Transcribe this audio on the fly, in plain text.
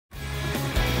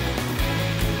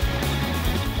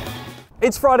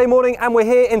It's Friday morning and we're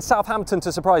here in Southampton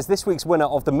to surprise this week's winner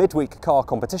of the Midweek car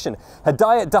competition.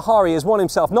 Hidayat Tahiri has won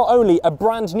himself not only a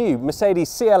brand new Mercedes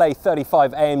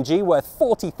CLA35 AMG worth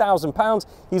 £40,000,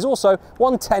 he's also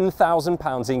won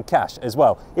 £10,000 in cash as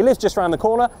well. He lives just around the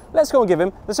corner. Let's go and give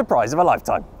him the surprise of a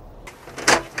lifetime.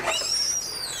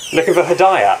 Looking for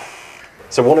Hidayat.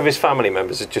 So one of his family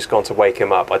members has just gone to wake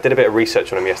him up. I did a bit of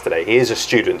research on him yesterday. He is a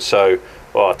student, so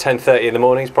 10:30 in the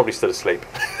morning, he's probably still asleep.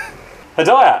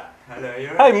 Hidayat. Hello, you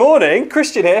right? Hey, morning.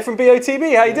 Christian here from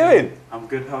BOTB. How you doing? I'm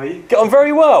good, how are you? I'm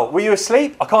very well. Were you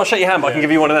asleep? I can't shake your hand, but I can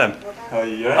give you one of them. How are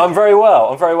you? Right? I'm very well.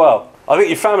 I'm very well. I think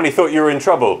your family thought you were in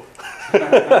trouble.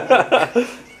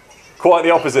 Quite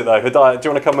the opposite though. Hidayat, do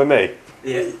you want to come with me?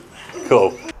 Yeah.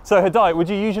 Cool. So Hidayat, would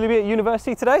you usually be at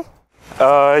university today?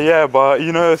 Yeah, but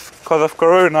you know, it's because of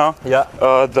Corona. Yeah.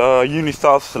 The uni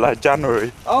starts like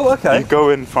January. Oh, okay. You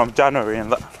go in from January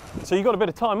and that. So you got a bit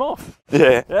of time off?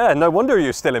 Yeah. Yeah, no wonder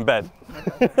you're still in bed.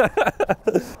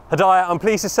 Hidayat, I'm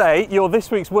pleased to say you're this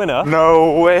week's winner.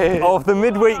 No way. Of the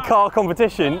Midweek car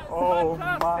competition. Oh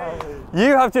my.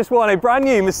 You have just won a brand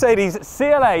new Mercedes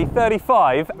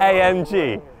CLA35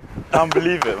 AMG. Can't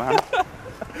believe it, man.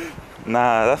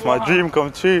 Nah, that's my dream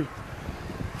come true.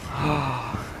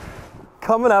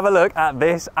 Come and have a look at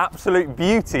this absolute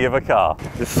beauty of a car.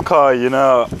 This car, you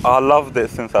know, I loved it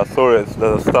since I saw it at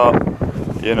the start.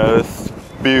 You know, it's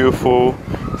beautiful.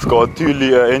 It's got a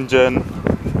 2-litre engine.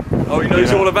 Oh, he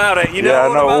knows all about it. You know yeah,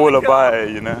 I know all about about it,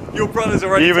 you know. Your brother's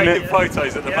already taking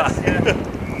photos at the back.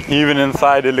 Even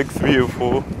inside it looks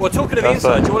beautiful. Well, talking of the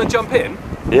inside, do you want to jump in?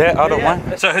 Yeah, I don't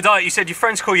mind. So Hidayat, you said your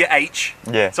friends call you H.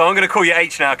 Yeah. So I'm going to call you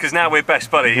H now because now we're best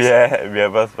buddies. Yeah,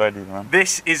 we're best buddies, man.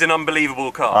 This is an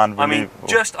unbelievable car. Unbelievable. I mean,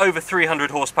 just over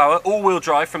 300 horsepower, all-wheel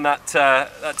drive from that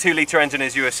 2-litre engine,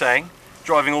 as you were saying.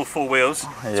 Driving all 4 wheels.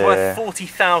 It's worth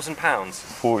 £40,000.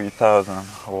 40,000,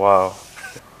 wow.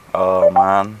 Oh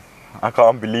man, I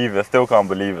can't believe it, still can't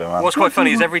believe it, man. What's quite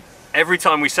funny is every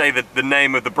time we say the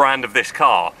name of the brand of this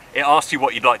car, it asks you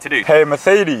what you'd like to do. Hey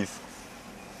Mercedes.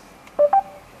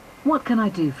 What can I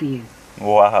do for you?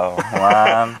 Wow,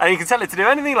 man. And you can tell it to do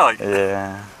anything like.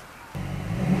 Yeah.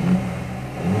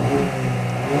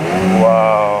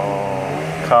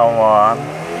 Wow, come on.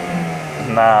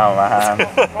 Nah, man.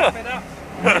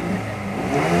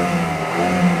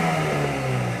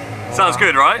 Sounds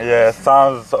good, right? Yeah,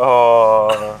 sounds,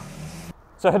 oh.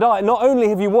 So Hidayat, not only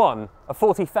have you won a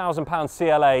 £40,000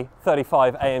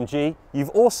 CLA35 AMG, you've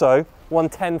also won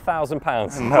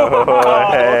 £10,000. No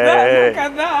way. Look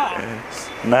at that!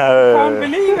 No. You can't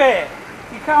believe it!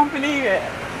 You can't believe it!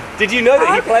 Did you know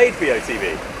that he played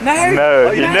BOTB? No!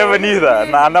 No, you never knew that.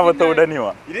 No, I never told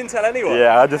anyone. You didn't tell anyone?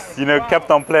 Yeah, I just, you know, kept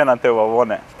on playing until I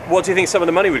won it. What do you think some of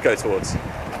the money would go towards?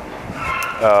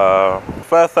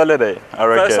 First holiday, I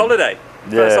reckon. First holiday?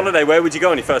 Yeah. First holiday, where would you go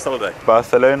on your first holiday?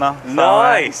 Barcelona.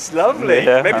 Nice, lovely.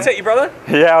 Yeah. Maybe take your brother?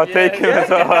 Yeah, I'll take him as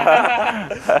well.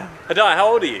 Hidayat, how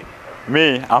old are you?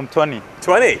 Me, I'm 20.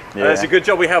 20? Yeah. It's a good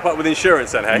job we help out with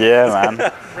insurance then, hey? Yeah, man.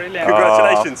 Brilliant.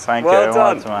 Congratulations. Thank you well very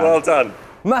done. much, man. Well done.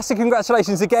 Massive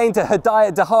congratulations again to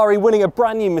Hidayat Tahiri winning a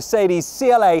brand new Mercedes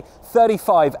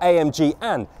CLA35 AMG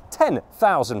and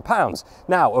 £10,000.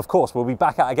 Now, of course, we'll be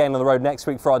back out again on the road next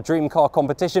week for our dream car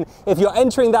competition. If you're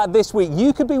entering that this week,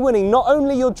 you could be winning not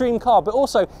only your dream car, but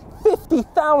also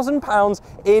 £50,000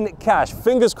 in cash.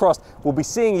 Fingers crossed, we'll be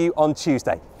seeing you on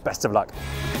Tuesday. Best of luck.